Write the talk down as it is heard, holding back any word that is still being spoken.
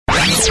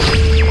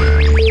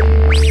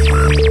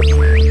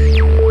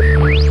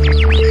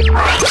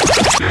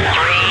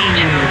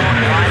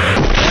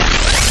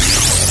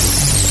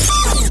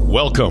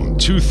Welcome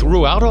to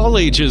Throughout All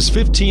Ages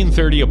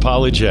 1530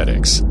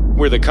 Apologetics,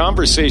 where the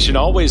conversation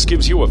always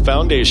gives you a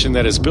foundation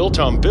that is built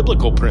on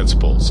biblical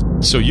principles,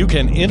 so you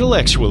can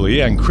intellectually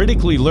and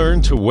critically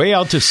learn to weigh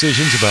out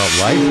decisions about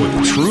life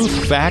with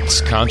truth,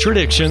 facts,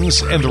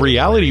 contradictions, and the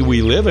reality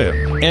we live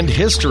in, and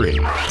history.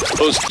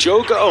 Host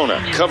Joe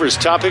Gaona covers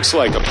topics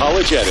like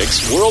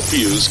apologetics,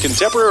 worldviews,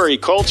 contemporary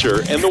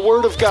culture, and the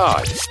Word of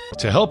God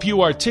to help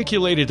you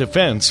articulate a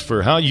defense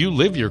for how you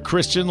live your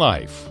Christian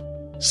life.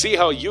 See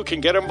how you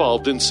can get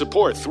involved and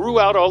support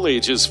Throughout All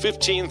Ages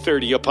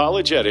 1530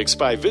 Apologetics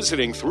by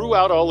visiting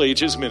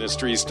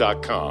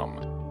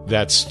throughoutallagesministries.com.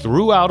 That's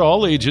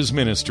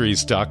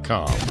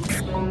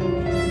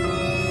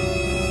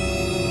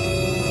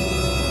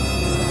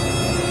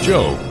throughoutallagesministries.com.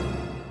 Joe,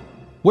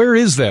 where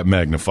is that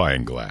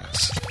magnifying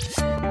glass?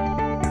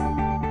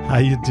 How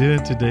you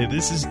doing today?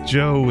 This is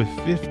Joe with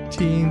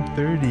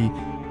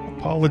 1530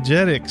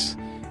 Apologetics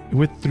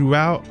with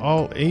Throughout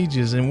All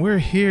Ages, and we're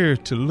here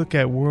to look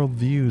at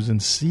worldviews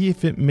and see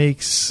if it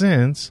makes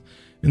sense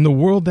in the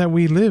world that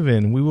we live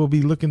in. We will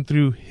be looking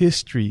through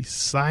history,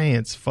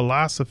 science,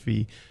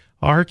 philosophy,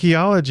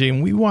 archaeology,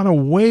 and we want to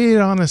weigh it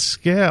on a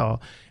scale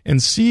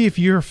and see if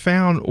you're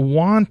found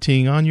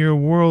wanting on your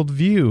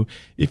worldview.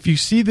 If you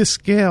see the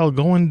scale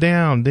going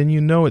down, then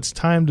you know it's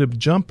time to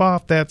jump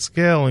off that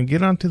scale and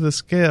get onto the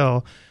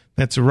scale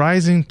that's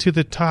rising to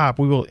the top.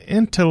 We will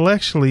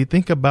intellectually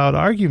think about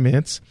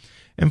arguments.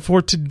 And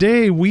for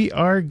today, we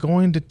are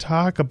going to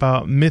talk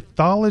about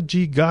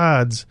mythology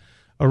gods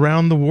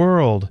around the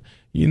world.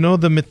 You know,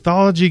 the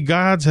mythology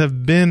gods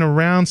have been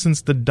around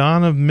since the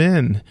dawn of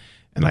men.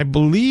 And I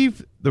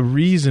believe the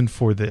reason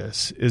for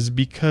this is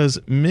because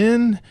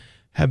men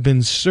have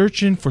been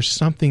searching for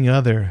something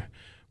other.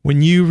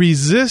 When you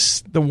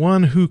resist the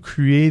one who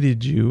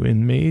created you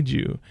and made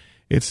you,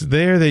 it's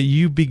there that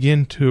you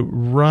begin to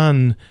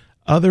run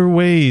other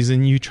ways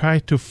and you try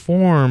to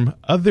form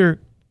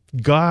other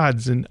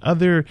gods and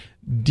other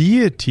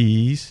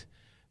deities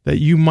that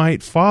you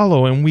might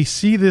follow. And we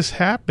see this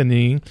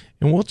happening,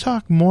 and we'll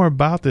talk more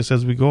about this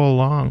as we go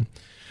along.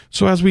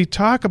 So as we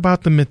talk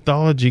about the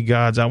mythology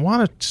gods, I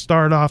want to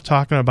start off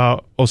talking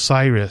about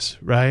Osiris,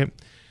 right?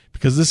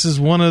 Because this is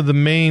one of the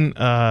main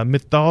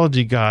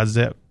mythology gods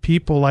that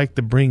people like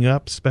to bring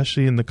up,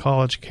 especially in the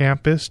college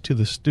campus to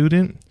the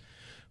student.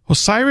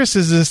 Osiris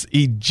is this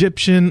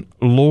Egyptian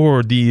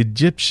lord, the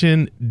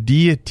Egyptian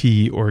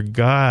deity or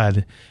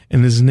god,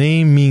 and his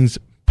name means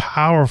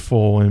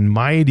powerful and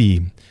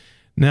mighty.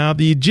 Now,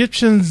 the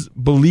Egyptians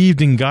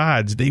believed in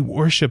gods. They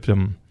worshipped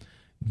them.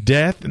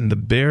 Death and the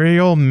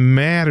burial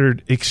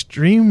mattered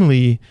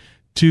extremely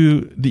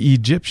to the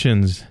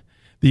Egyptians.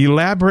 The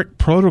elaborate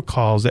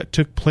protocols that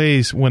took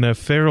place when a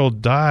pharaoh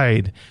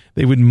died,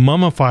 they would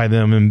mummify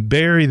them and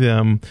bury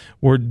them.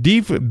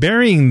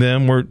 Burying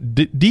them were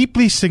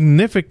deeply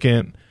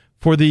significant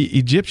for the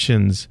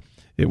Egyptians.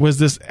 It was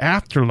this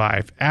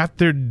afterlife.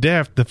 After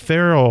death, the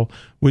pharaoh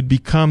would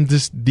become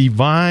this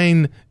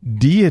divine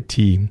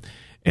deity,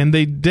 and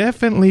they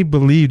definitely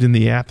believed in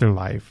the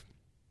afterlife.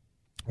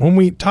 When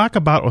we talk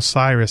about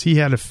Osiris, he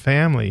had a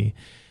family,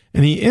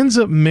 and he ends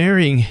up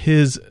marrying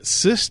his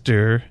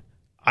sister,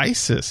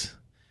 Isis.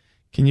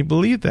 Can you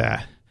believe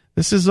that?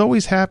 This is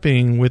always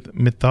happening with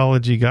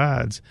mythology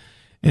gods.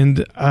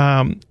 And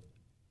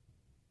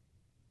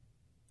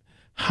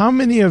how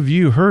many of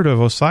you heard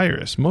of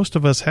Osiris? Most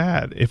of us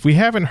had. If we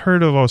haven't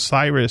heard of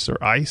Osiris or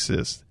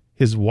Isis,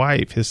 his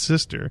wife, his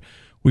sister,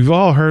 we've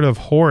all heard of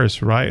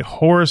Horus, right?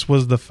 Horus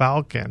was the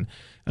falcon.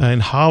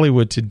 In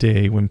Hollywood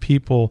today, when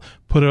people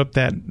put up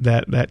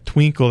that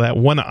twinkle, that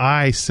one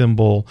eye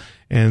symbol,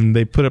 and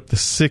they put up the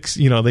six,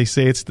 they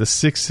say it's the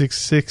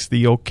 666,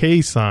 the okay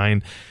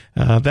sign.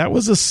 That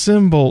was a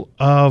symbol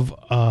of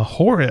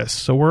Horus.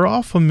 So we're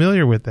all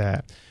familiar with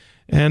that.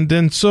 And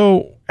then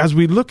so as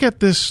we look at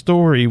this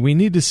story, we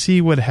need to see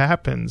what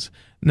happens.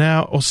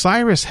 Now,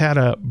 Osiris had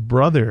a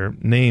brother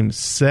named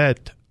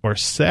Seth.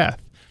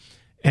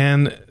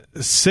 And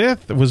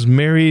Seth was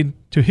married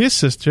to his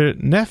sister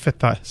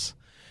Nephthys.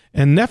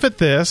 And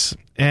Nephthys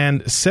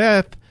and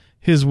Seth,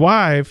 his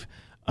wife,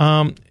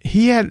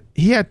 he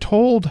had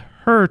told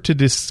her to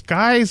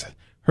disguise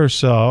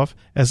herself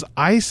as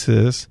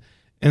Isis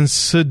and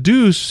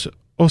seduce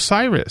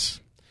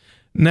Osiris.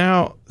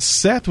 Now,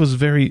 Seth was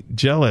very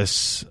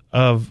jealous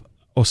of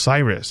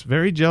Osiris,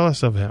 very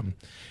jealous of him.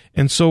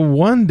 And so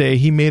one day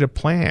he made a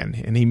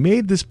plan, and he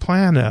made this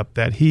plan up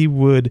that he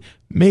would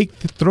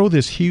throw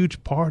this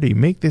huge party,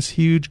 make this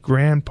huge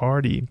grand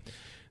party.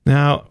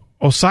 Now,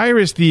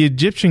 Osiris, the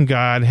Egyptian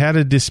god, had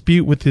a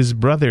dispute with his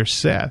brother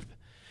Seth.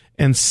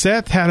 And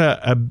Seth had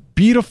a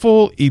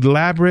beautiful,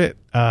 elaborate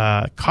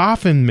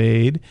coffin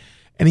made,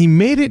 and he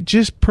made it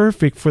just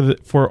perfect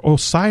for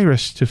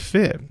Osiris to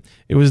fit.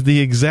 It was the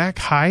exact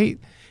height.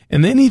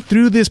 And then he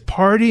threw this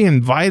party,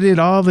 invited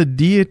all the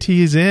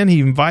deities in.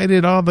 He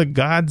invited all the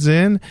gods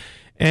in,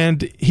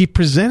 and he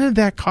presented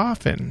that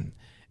coffin.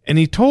 And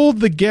he told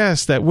the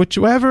guests that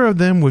whichever of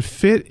them would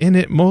fit in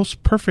it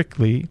most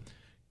perfectly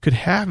could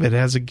have it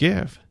as a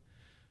gift.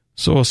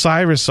 So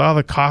Osiris saw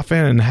the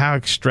coffin and how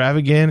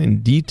extravagant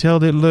and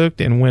detailed it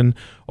looked. And when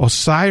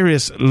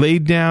Osiris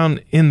laid down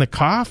in the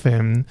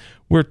coffin,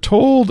 we're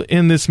told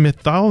in this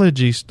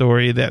mythology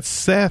story that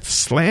Seth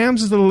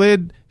slams the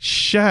lid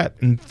shut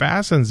and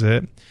fastens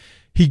it.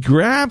 He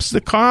grabs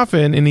the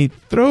coffin and he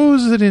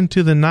throws it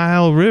into the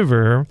Nile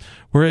River,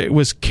 where it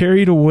was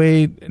carried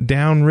away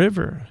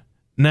downriver.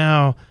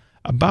 Now,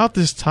 about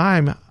this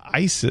time,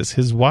 Isis,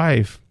 his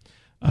wife,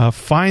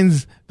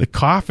 finds the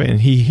coffin.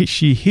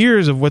 She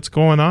hears of what's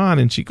going on,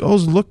 and she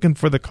goes looking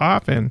for the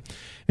coffin.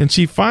 And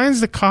she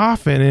finds the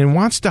coffin and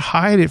wants to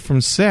hide it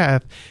from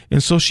Seth.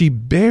 And so she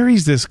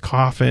buries this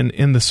coffin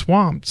in the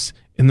swamps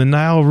in the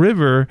Nile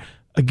River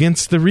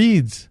against the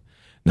reeds.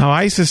 Now,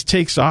 Isis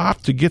takes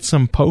off to get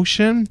some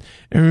potion.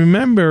 And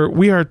remember,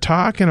 we are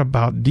talking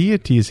about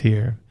deities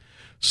here.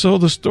 So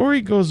the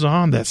story goes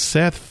on that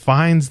Seth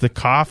finds the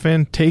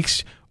coffin,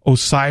 takes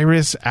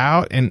Osiris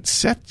out, and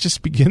Seth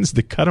just begins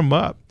to cut him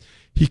up.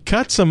 He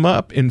cuts him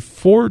up in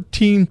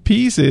 14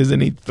 pieces,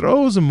 and he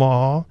throws them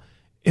all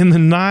in the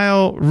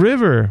Nile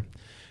River.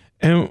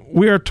 And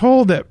we are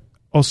told that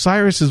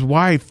Osiris's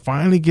wife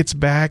finally gets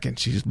back, and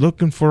she's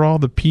looking for all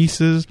the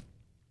pieces,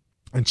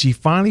 and she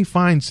finally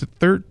finds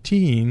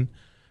 13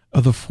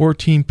 of the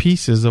 14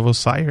 pieces of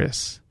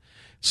Osiris.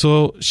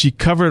 So she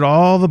covered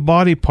all the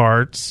body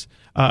parts.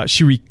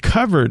 She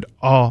recovered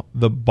all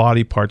the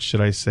body parts,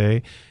 should I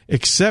say,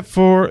 except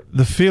for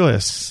the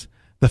phallus.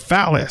 The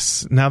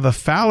phallus. Now, the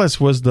phallus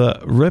was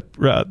the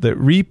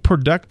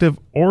reproductive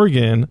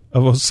organ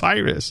of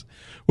Osiris,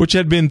 which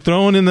had been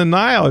thrown in the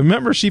Nile.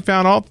 Remember, she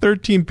found all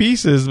 13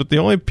 pieces, but the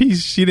only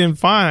piece she didn't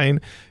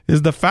find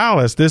is the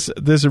phallus,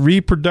 this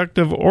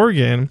reproductive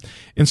organ.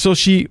 And so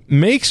she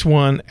makes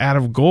one out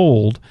of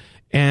gold,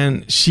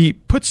 and she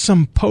puts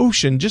some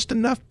potion, just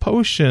enough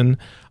potion,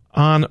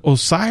 on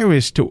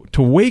Osiris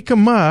to wake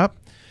him up,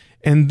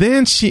 and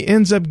then she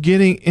ends up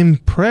getting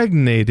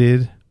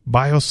impregnated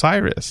by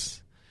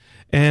Osiris.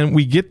 And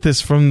we get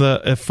this from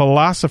the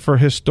philosopher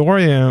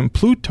historian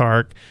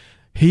Plutarch.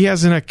 He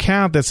has an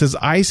account that says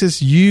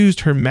Isis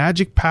used her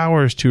magic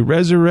powers to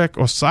resurrect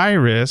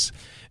Osiris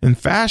and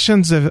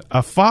fashions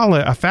a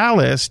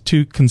phallus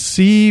to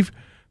conceive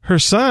her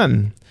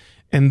son.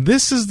 And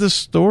this is the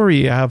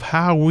story of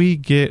how we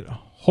get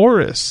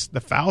Horus,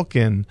 the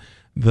falcon,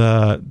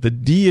 the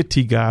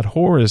deity god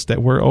Horus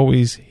that we're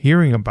always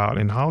hearing about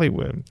in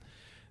Hollywood.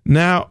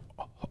 Now,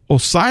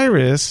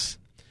 Osiris,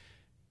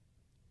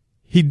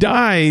 he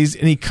dies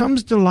and he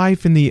comes to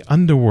life in the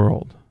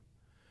underworld.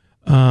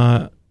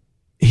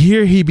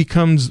 Here he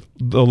becomes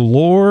the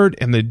Lord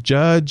and the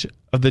Judge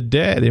of the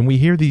dead, and we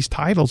hear these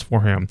titles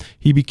for him.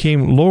 He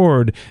became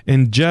Lord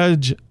and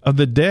Judge of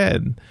the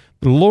dead,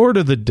 the Lord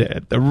of the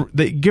dead.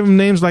 They give him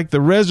names like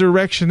the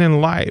resurrection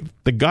and life,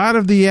 the God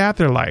of the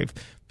afterlife,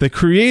 the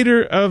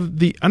creator of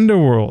the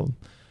underworld.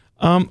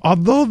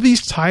 Although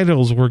these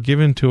titles were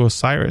given to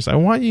Osiris, I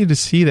want you to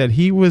see that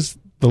he was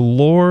the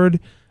Lord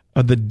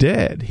of the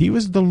dead. He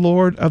was the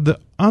Lord of the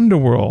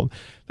underworld.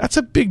 That's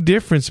a big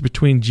difference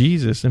between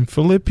Jesus. In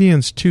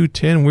Philippians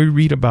 2:10, we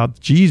read about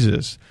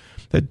Jesus,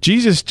 that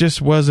Jesus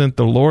just wasn't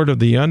the Lord of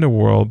the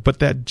underworld, but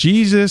that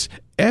Jesus,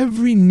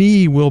 every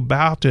knee will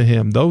bow to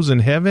him, those in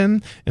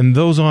heaven and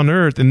those on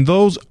earth and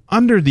those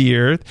under the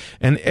earth,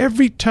 and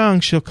every tongue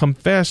shall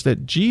confess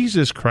that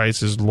Jesus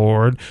Christ is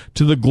Lord,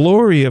 to the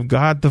glory of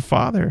God the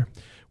Father.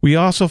 We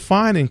also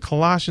find in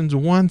Colossians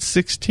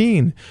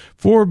 1:16,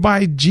 for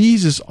by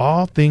Jesus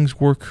all things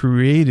were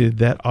created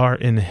that are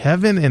in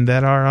heaven and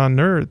that are on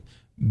earth,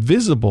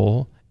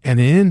 visible and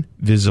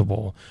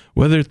invisible,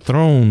 whether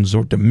thrones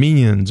or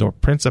dominions or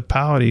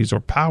principalities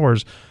or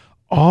powers.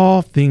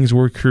 All things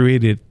were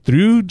created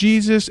through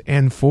Jesus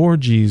and for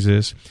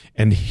Jesus,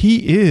 and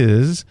he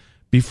is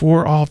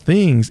before all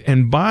things.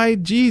 And by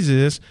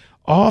Jesus,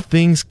 all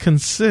things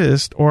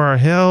consist or are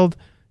held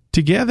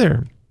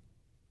together.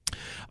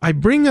 I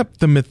bring up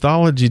the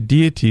mythology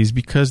deities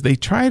because they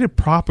try to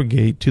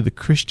propagate to the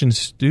Christian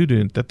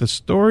student that the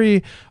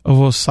story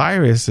of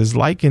Osiris is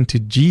likened to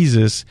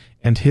Jesus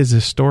and his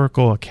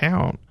historical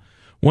account.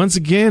 Once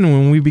again,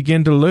 when we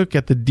begin to look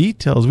at the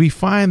details, we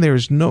find there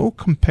is no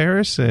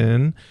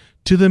comparison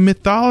to the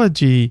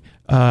mythology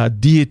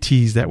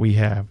deities that we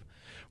have.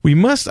 We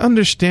must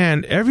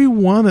understand every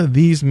one of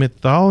these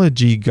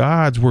mythology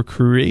gods were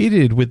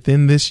created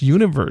within this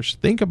universe.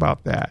 Think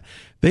about that.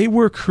 They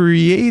were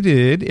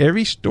created,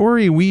 every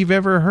story we've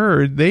ever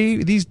heard,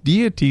 these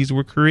deities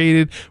were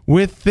created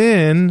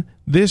within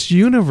this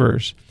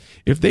universe.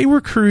 If they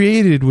were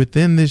created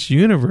within this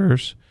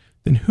universe,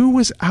 then who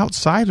was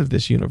outside of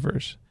this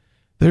universe?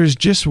 There's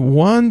just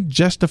one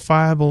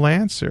justifiable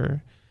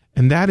answer,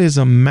 and that is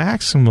a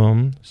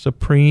maximum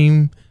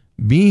supreme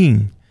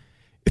being.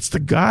 It's the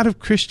God of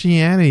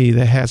Christianity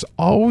that has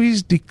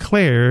always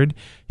declared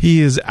he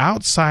is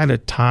outside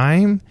of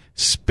time,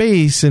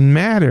 space, and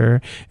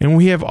matter. And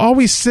we have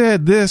always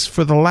said this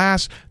for the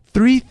last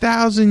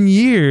 3,000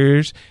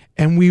 years,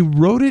 and we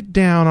wrote it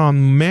down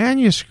on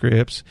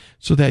manuscripts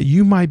so that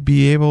you might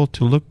be able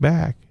to look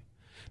back.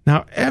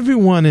 Now,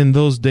 everyone in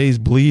those days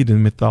believed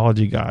in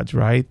mythology gods,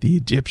 right? The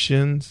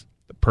Egyptians,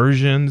 the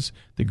Persians,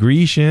 the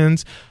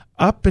Grecians,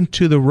 up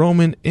into the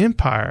Roman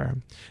Empire.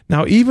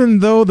 Now, even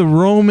though the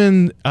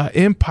Roman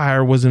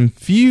Empire was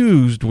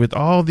infused with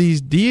all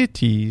these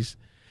deities,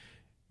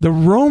 the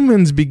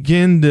Romans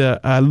began to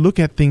look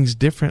at things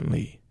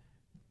differently.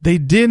 They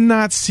did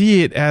not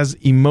see it as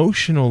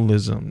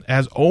emotionalism,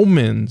 as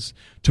omens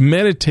to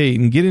meditate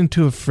and get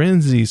into a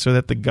frenzy so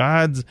that the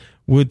gods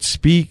would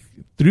speak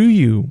through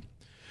you.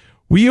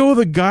 We owe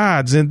the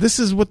gods, and this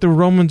is what the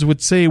Romans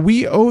would say,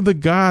 we owe the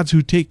gods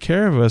who take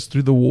care of us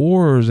through the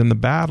wars and the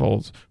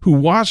battles, who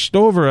watched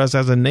over us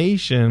as a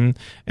nation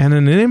and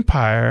an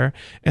empire,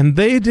 and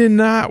they did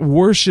not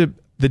worship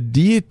the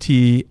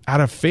deity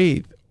out of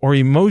faith or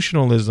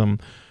emotionalism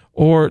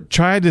or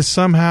try to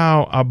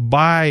somehow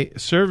buy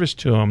service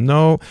to them.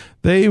 No,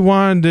 they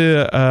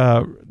wanted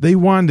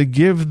to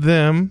give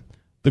them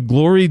the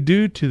glory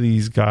due to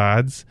these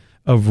gods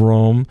of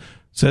Rome,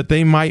 so that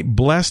they might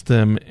bless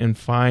them and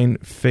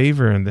find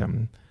favor in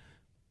them.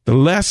 The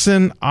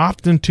lesson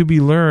often to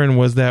be learned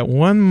was that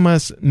one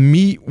must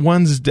meet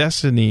one's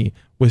destiny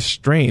with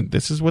strength.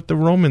 This is what the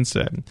Romans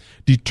said.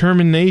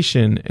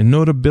 Determination and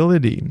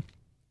notability.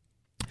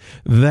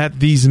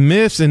 That these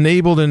myths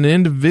enabled an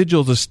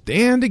individual to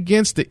stand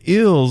against the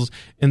ills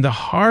and the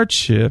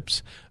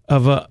hardships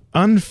of an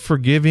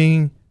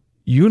unforgiving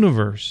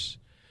universe.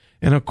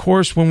 And of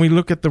course, when we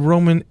look at the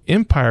Roman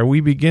Empire, we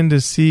begin to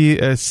see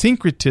a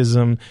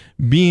syncretism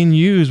being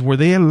used where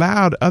they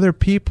allowed other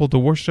people to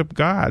worship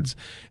gods.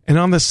 And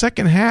on the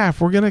second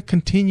half, we're going to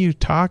continue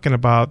talking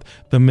about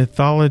the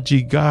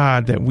mythology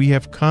God that we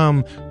have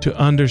come to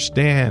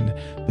understand.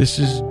 This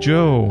is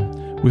Joe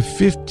with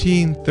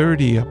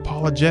 1530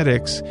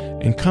 Apologetics,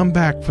 and come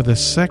back for the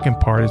second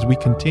part as we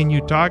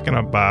continue talking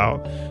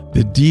about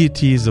the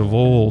deities of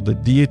old, the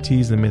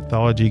deities and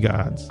mythology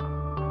gods.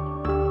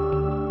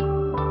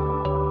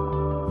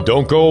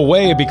 Don't go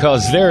away,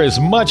 because there is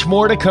much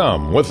more to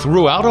come with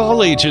Throughout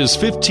All Ages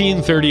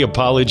 1530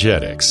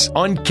 Apologetics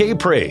on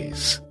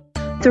K-Praise.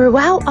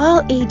 Throughout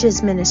All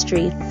Ages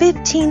Ministry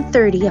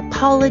 1530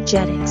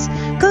 Apologetics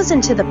goes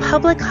into the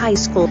public high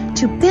school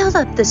to build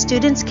up the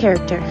student's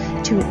character,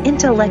 to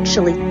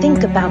intellectually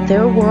think about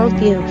their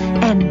worldview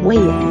and weigh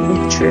it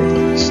with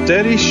truth.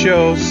 Studies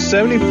show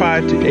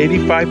 75 to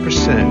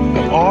 85%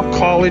 of all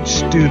college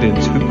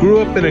students who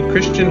grew up in a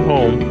Christian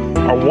home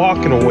are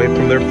walking away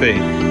from their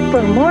faith.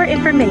 For more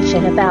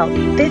information about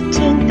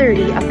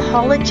 1530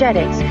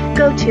 Apologetics,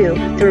 go to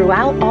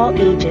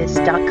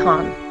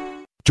throughoutallages.com.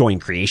 Join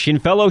Creation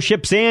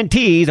Fellowship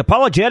Santee's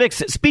Apologetics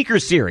Speaker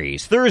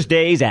Series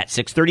Thursdays at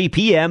 6:30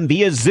 p.m.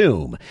 via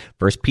Zoom.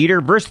 1 Peter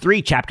verse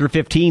 3 chapter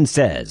 15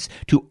 says,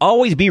 to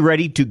always be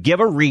ready to give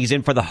a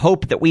reason for the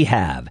hope that we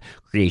have.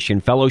 Creation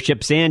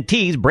Fellowship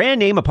Santee's brand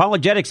name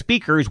apologetic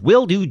speakers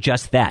will do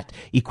just that.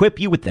 Equip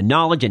you with the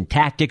knowledge and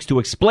tactics to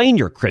explain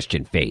your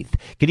Christian faith.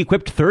 Get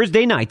equipped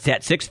Thursday nights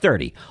at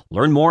 6:30.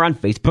 Learn more on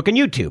Facebook and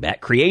YouTube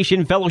at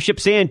Creation Fellowship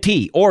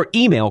Santee, or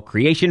email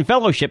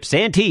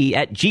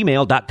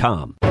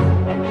creationfellowshipsantee@gmail.com.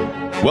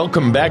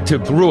 Welcome back to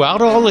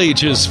Throughout All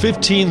Ages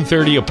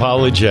 1530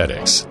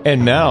 Apologetics.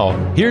 And now,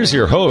 here's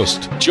your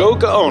host, Joe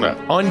Gaona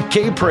on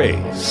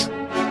K-Praise.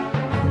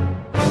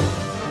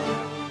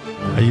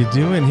 How you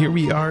doing? Here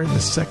we are in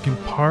the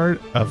second part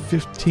of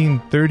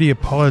 1530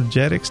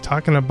 Apologetics,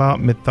 talking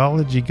about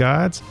mythology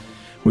gods.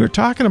 We were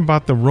talking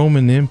about the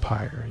Roman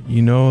Empire.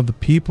 You know, the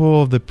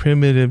people of the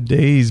primitive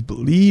days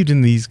believed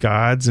in these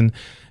gods, and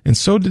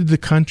so did the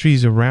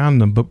countries around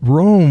them. But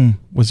Rome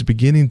was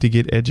beginning to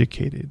get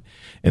educated,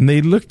 and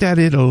they looked at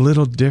it a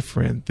little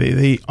different.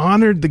 They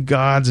honored the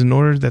gods in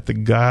order that the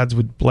gods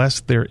would bless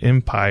their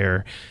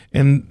empire.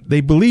 And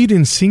they believed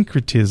in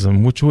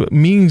syncretism, which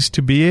means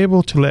to be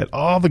able to let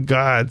all the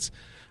gods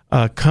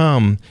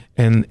come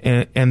and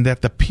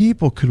that the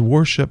people could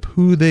worship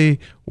who they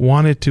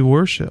wanted to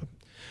worship.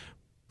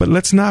 But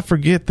let's not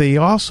forget, they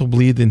also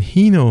believed in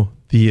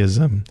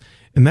henotheism,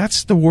 and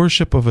that's the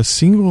worship of a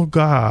single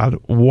God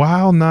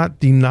while not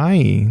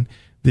denying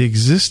the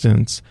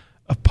existence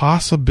of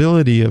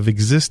possibility of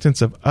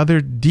existence of other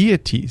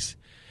deities.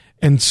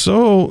 And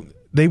so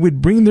they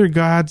would bring their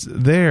gods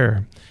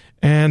there.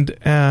 And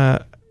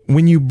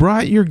when you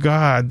brought your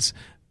gods,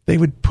 they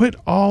would put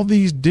all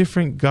these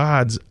different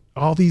gods,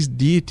 all these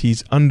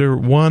deities under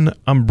one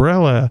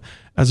umbrella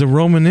as a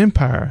Roman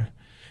Empire.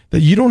 That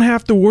you don't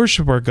have to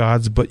worship our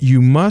gods, but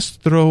you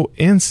must throw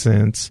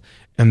incense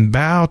and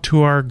bow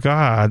to our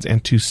gods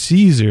and to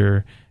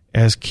Caesar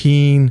as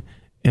king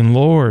and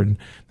Lord.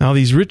 Now,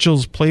 these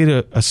rituals played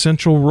a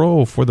central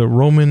role for the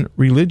Roman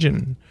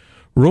religion.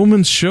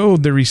 Romans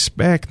showed their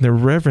respect and their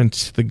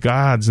reverence to the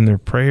gods in their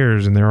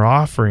prayers and their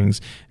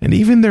offerings and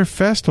even their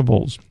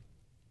festivals.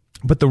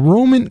 But the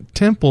Roman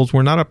temples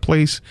were not a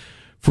place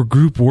for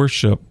group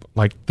worship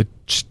like the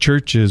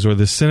churches or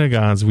the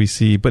synagogues we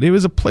see, but it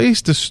was a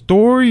place to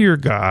store your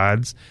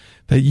gods,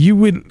 that you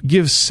would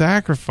give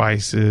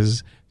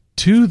sacrifices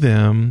to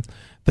them,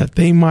 that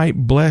they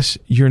might bless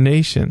your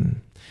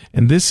nation.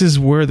 And this is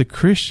where the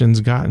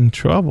Christians got in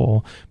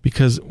trouble,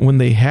 because when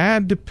they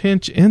had to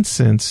pinch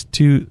incense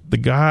to the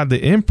god,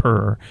 the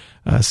emperor,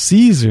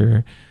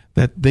 Caesar,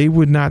 that they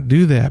would not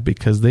do that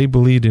because they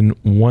believed in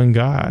one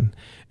God.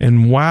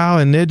 And while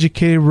an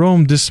educated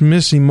Rome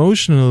dismissed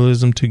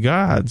emotionalism to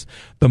gods,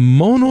 the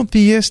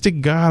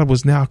monotheistic God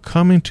was now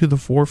coming to the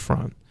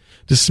forefront,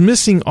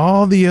 dismissing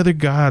all the other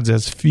gods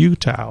as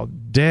futile,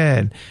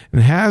 dead,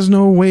 and has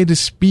no way to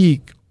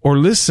speak or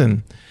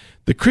listen.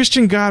 The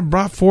Christian God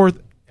brought forth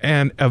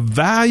a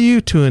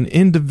value to an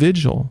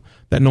individual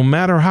that no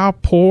matter how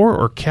poor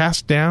or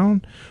cast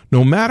down,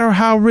 no matter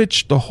how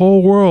rich, the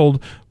whole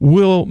world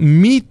will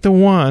meet the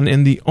one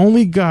and the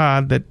only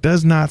God that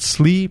does not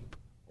sleep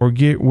or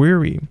get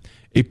weary.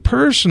 A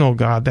personal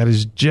God that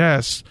is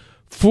just,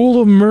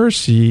 full of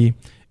mercy,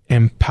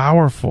 and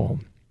powerful.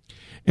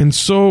 And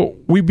so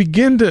we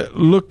begin to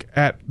look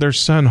at their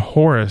son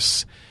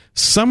Horus.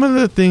 Some of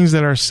the things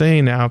that are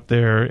saying out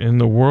there in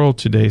the world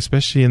today,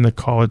 especially in the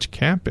college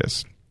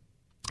campus,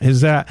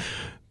 is that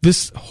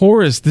this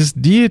Horus, this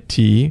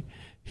deity,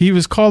 he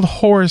was called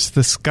Horus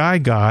the sky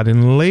god,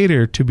 and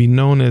later to be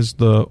known as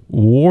the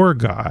war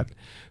god.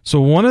 So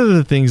one of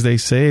the things they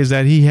say is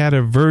that he had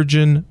a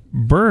virgin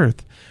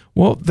birth.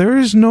 Well, there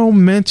is no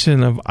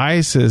mention of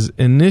Isis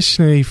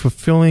initially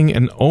fulfilling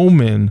an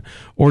omen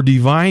or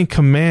divine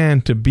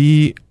command to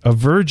be a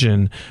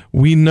virgin.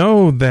 We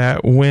know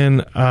that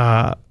when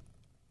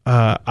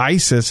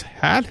Isis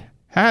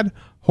had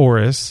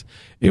Horus,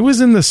 it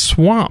was in the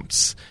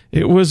swamps.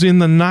 It was in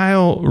the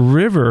Nile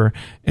River.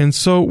 And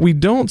so we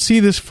don't see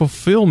this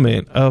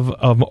fulfillment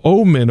of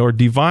omen or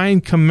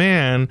divine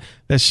command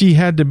that she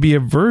had to be a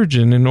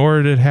virgin in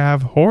order to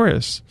have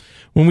Horus.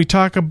 When we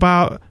talk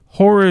about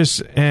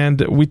Horus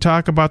and we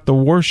talk about the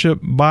worship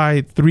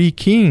by three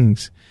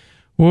kings,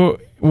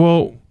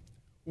 well,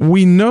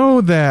 we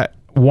know that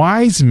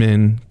wise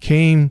men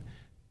came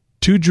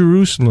to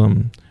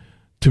Jerusalem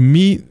to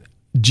meet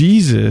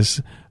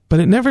Jesus, but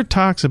it never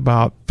talks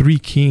about three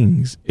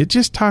kings. It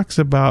just talks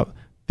about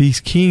these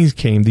kings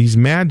came, these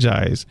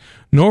magi's.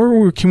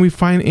 Nor can we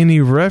find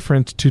any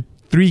reference to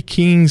three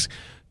kings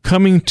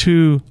coming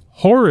to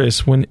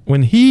Horus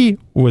when he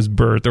was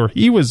birthed or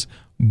he was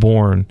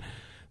born.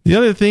 The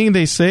other thing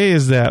they say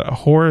is that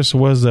Horus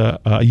was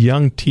a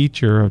young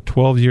teacher of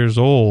 12 years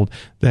old,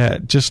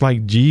 that just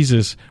like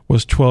Jesus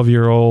was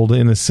 12-year-old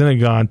in the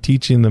synagogue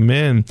teaching the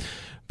men.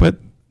 But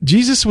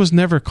Jesus was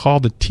never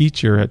called a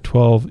teacher at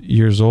 12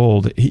 years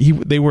old.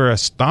 They were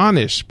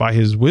astonished by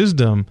his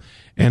wisdom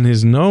and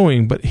his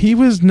knowing, but he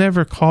was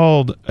never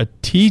called a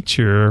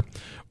teacher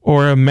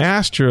or a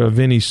master of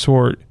any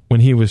sort when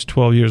he was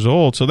 12 years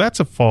old. So that's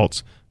a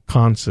false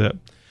concept.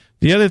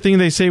 The other thing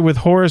they say with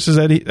Horus is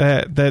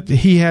that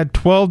he had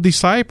 12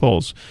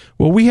 disciples.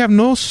 Well, we have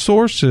no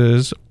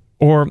sources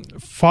or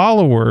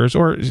followers,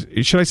 or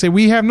should I say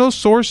we have no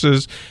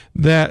sources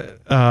that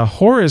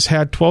Horus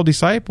had 12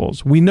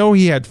 disciples. We know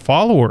he had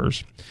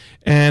followers.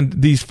 And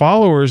these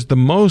followers, the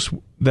most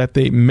that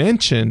they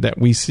mention that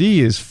we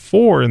see is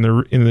 4 in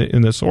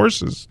the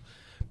sources.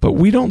 But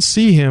we don't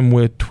see him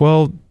with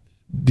 12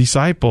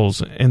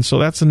 disciples. And so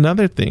that's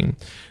another thing.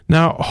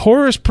 Now,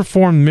 Horus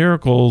performed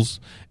miracles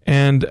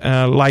and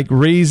like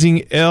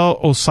raising El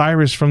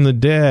Osiris from the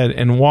dead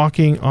and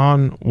walking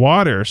on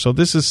water. So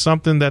this is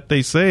something that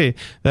they say,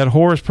 that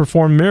Horus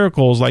performed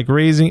miracles like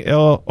raising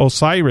El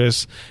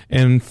Osiris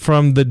and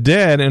from the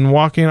dead and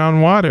walking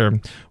on water.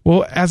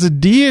 Well, as a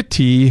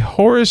deity,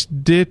 Horus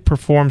did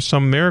perform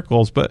some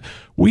miracles, but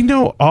we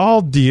know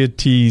all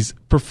deities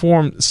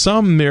perform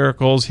some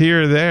miracles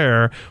here or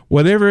there.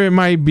 Whatever it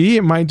might be,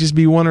 it might just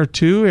be 1 or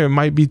 2. It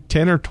might be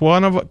 10 or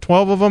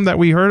 12 of them that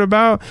we heard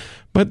about.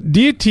 But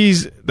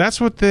deities, that's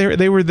what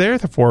they were there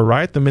for,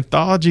 right? The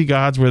mythology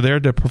gods were there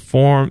to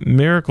perform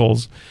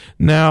miracles.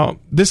 Now,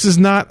 this is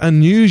not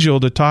unusual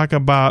to talk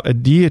about a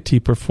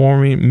deity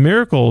performing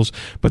miracles,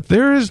 but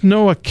there is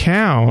no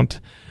account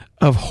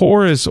of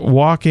Horus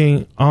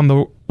walking on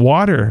the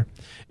water.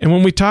 And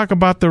when we talk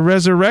about the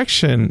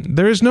resurrection,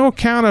 there is no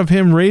account of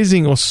him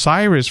raising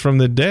Osiris from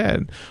the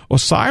dead.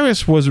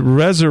 Osiris was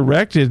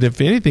resurrected, if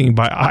anything,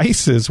 by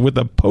Isis with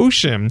a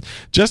potion,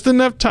 just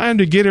enough time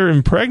to get her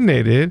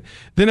impregnated.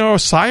 Then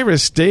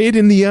Osiris stayed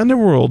in the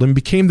underworld and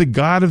became the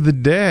god of the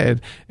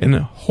dead. And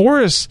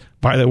Horus,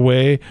 by the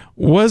way,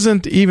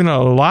 wasn't even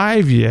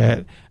alive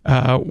yet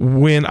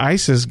when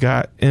Isis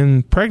got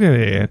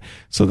impregnated.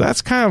 So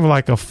that's kind of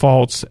like a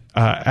false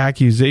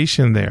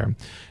accusation there.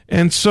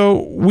 And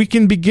so we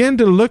can begin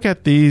to look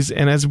at these,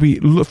 and as we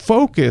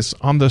focus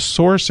on the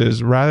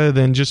sources rather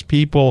than just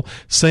people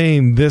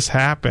saying this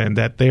happened,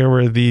 that there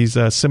were these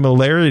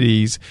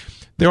similarities,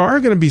 there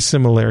are going to be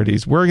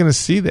similarities. We're going to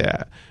see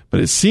that. But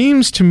it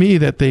seems to me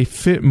that they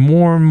fit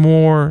more and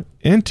more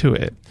into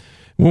it.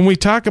 When we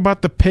talk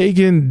about the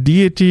pagan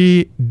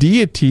deity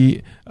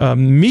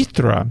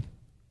Mithra,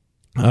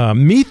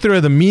 Mithra,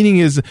 the meaning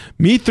is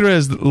Mithra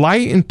is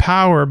light and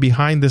power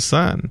behind the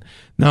sun.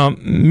 Now,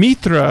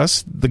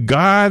 Mithras, the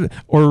god,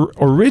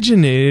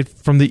 originated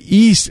from the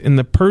east in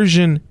the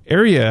Persian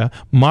area,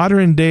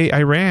 modern-day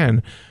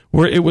Iran,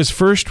 where it was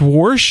first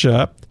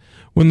worshipped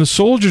when the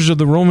soldiers of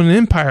the Roman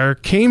Empire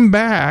came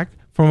back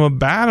from a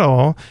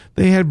battle.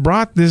 They had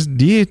brought this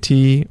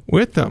deity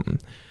with them.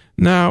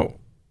 Now,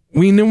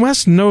 we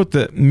must note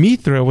that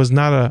Mithra was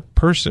not a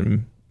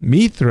person.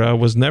 Mithra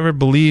was never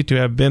believed to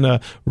have been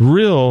a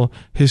real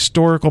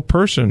historical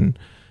person.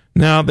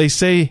 Now, they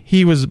say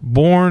he was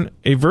born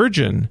a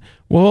virgin.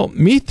 Well,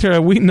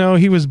 Mithra, we know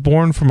he was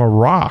born from a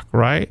rock,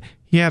 right?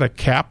 He had a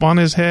cap on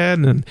his head,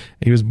 and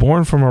he was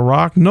born from a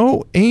rock.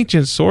 No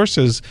ancient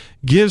sources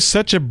give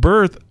such a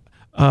birth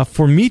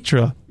for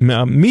Mithra.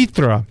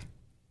 Mithra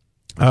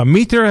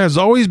has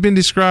always been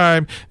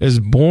described as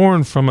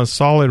born from a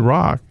solid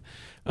rock.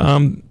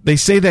 They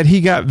say that he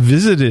got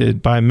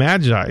visited by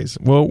magi.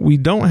 Well, we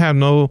don't have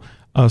no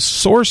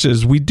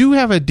sources. We do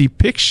have a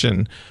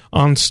depiction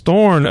on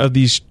stone of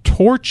these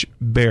torch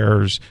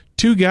bearers,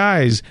 two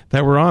guys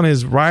that were on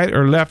his right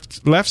or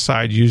left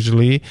side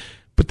usually,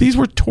 but these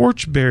were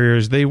torch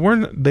bearers. They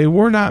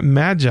were not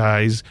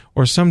magi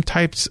or some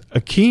types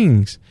of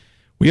kings.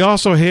 We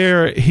also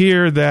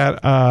hear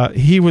that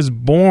he was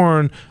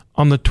born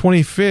on the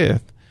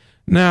 25th.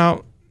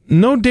 Now,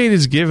 no date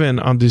is given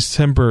on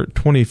December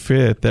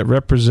 25th that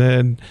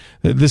represent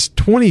this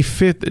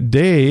 25th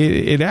day.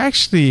 It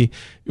actually,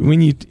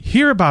 when you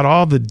hear about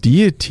all the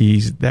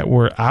deities that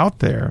were out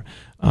there,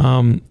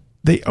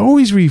 they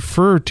always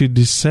refer to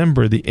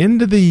December, the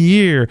end of the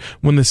year,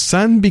 when the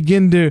sun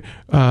began to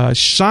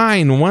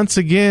shine once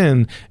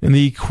again, and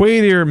the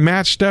equator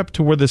matched up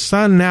to where the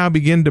sun now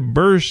began to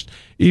burst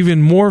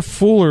even more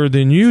fuller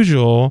than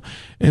usual.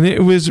 And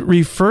it was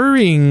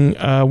referring,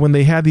 when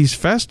they had these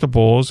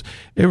festivals,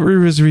 it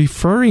was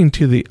referring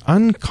to the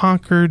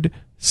unconquered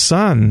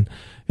sun.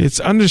 It's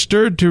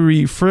understood to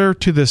refer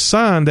to the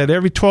sun, that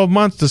every 12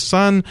 months the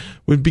sun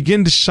would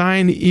begin to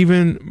shine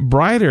even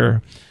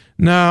brighter.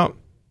 Now,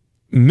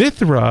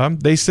 Mithra,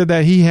 they said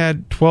that he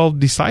had 12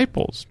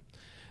 disciples.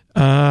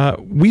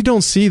 We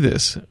don't see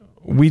this.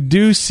 We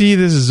do see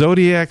this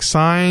zodiac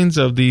signs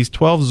of these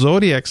 12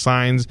 zodiac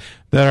signs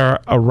that are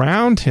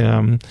around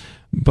him,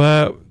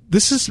 but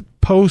this is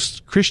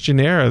post-Christian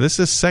era. This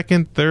is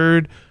 2nd,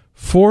 3rd,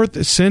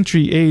 4th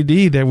century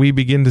AD that we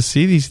begin to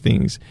see these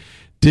things.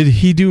 Did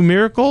he do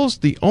miracles?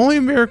 The only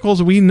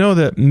miracles we know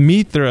that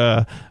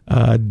Mithra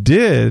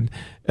did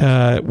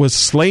was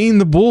slaying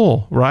the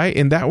bull, right?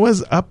 And that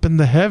was up in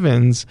the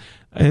heavens.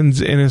 And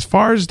as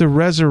far as the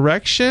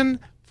resurrection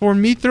for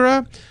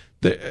Mithra,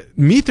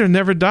 Mithra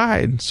never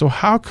died. So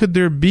how could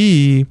there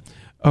be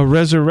a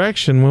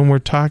resurrection when we're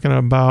talking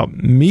about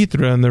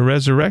Mithra and the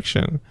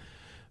resurrection?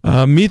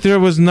 Mithra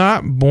was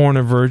not born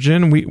a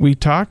virgin. We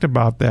talked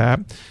about that.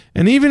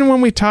 And even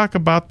when we talk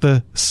about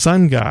the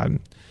sun god,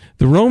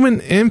 the Roman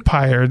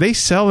Empire, they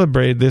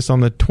celebrated this on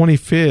the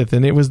 25th,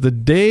 and it was the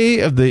day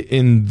of the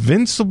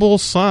invincible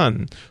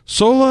sun.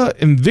 Sola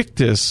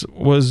Invictus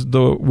was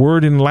the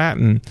word in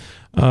Latin,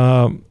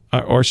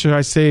 or should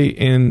I say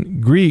in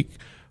Greek.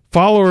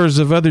 Followers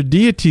of other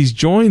deities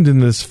joined in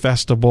this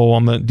festival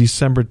on the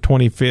December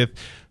 25th.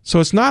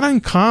 So it's not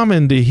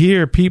uncommon to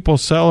hear people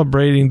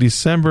celebrating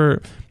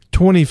December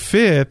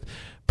 25th,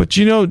 but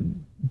you know,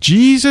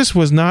 Jesus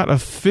was not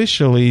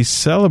officially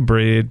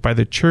celebrated by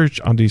the church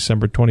on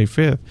December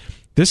 25th.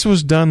 This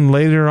was done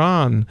later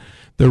on.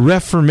 The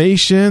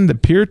Reformation, the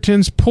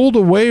Puritans pulled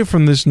away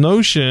from this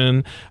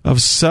notion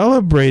of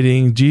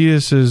celebrating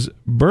Jesus'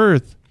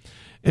 birth.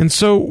 And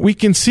so we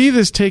can see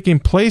this taking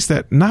place,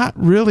 that not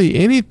really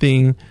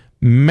anything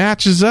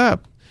matches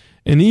up.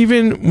 And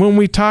even when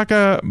we talk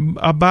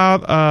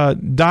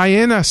about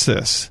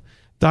Dionysus,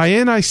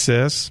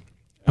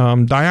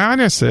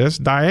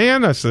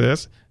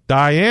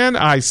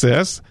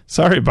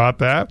 sorry about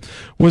that,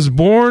 was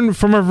born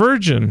from a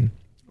virgin.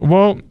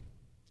 Well,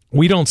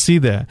 we don't see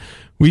that.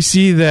 We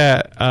see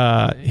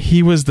that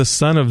he was the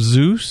son of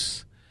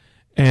Zeus,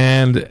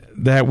 and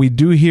that we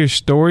do hear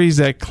stories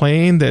that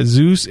claim that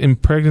Zeus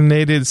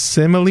impregnated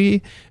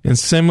Semele, and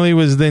Semele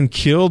was then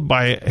killed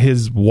by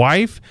his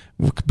wife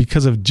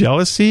because of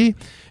jealousy.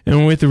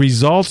 And with the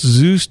results,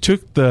 Zeus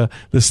took the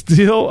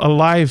still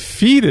alive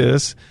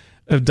fetus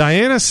of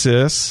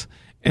Dionysus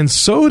and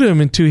sewed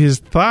him into his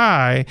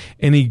thigh,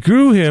 and he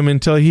grew him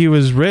until he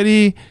was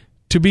ready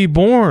to be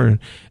born.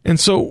 And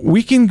so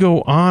we can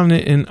go on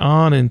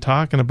and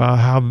talking about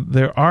how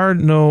there are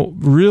no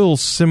real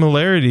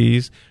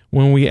similarities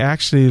when we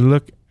actually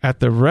look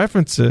at the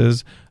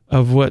references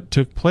of what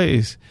took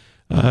place.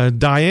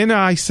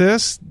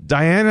 Dionysus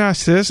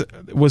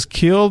was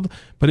killed,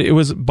 but it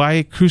was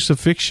by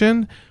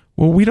crucifixion.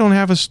 Well, we don't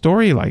have a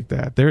story like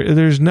that.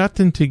 There's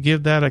nothing to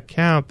give that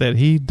account that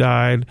he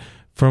died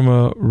from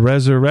a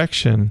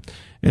resurrection.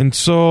 And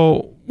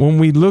so when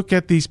we look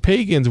at these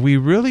pagans, we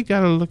really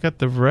got to look at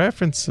the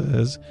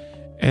references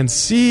and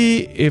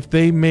see if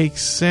they make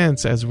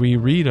sense as we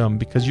read them,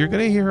 because you're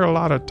going to hear a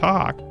lot of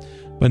talk,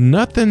 but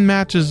nothing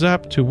matches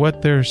up to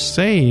what they're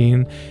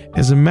saying.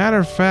 As a matter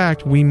of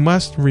fact, we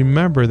must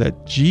remember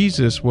that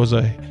Jesus was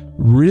a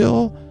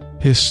real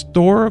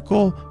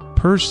historical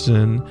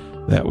person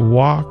that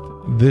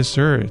walked this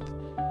earth.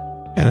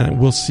 And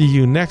we'll see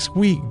you next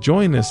week.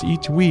 Join us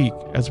each week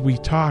as we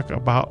talk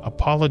about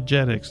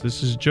apologetics.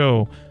 This is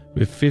Joe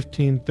with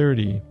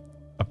 1530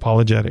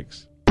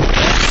 Apologetics.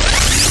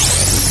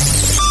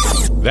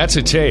 That's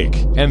a take,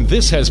 and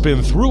this has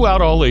been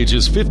Throughout All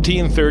Ages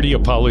 1530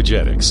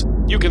 Apologetics.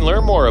 You can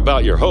learn more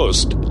about your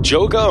host,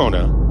 Joe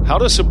Gaona, how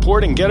to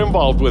support and get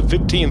involved with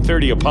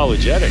 1530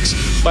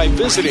 Apologetics by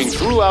visiting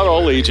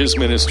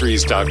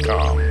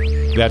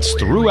throughoutallagesministries.com. That's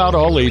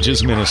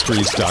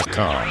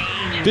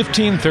throughoutallagesministries.com.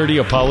 1530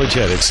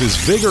 Apologetics is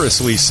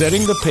vigorously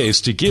setting the pace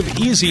to give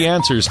easy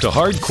answers to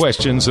hard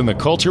questions in the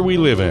culture we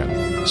live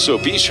in. So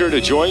be sure to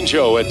join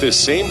Joe at this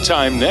same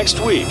time next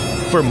week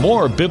for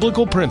more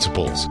biblical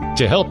principles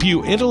to help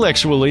you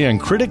intellectually and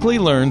critically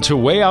learn to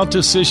weigh out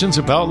decisions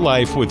about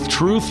life with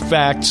truth,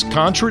 facts,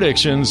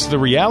 contradictions, the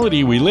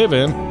reality we live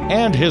in,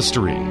 and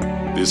history.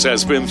 This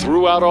has been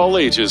Throughout All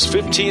Ages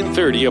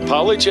 1530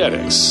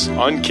 Apologetics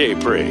on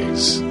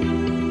K-Praise.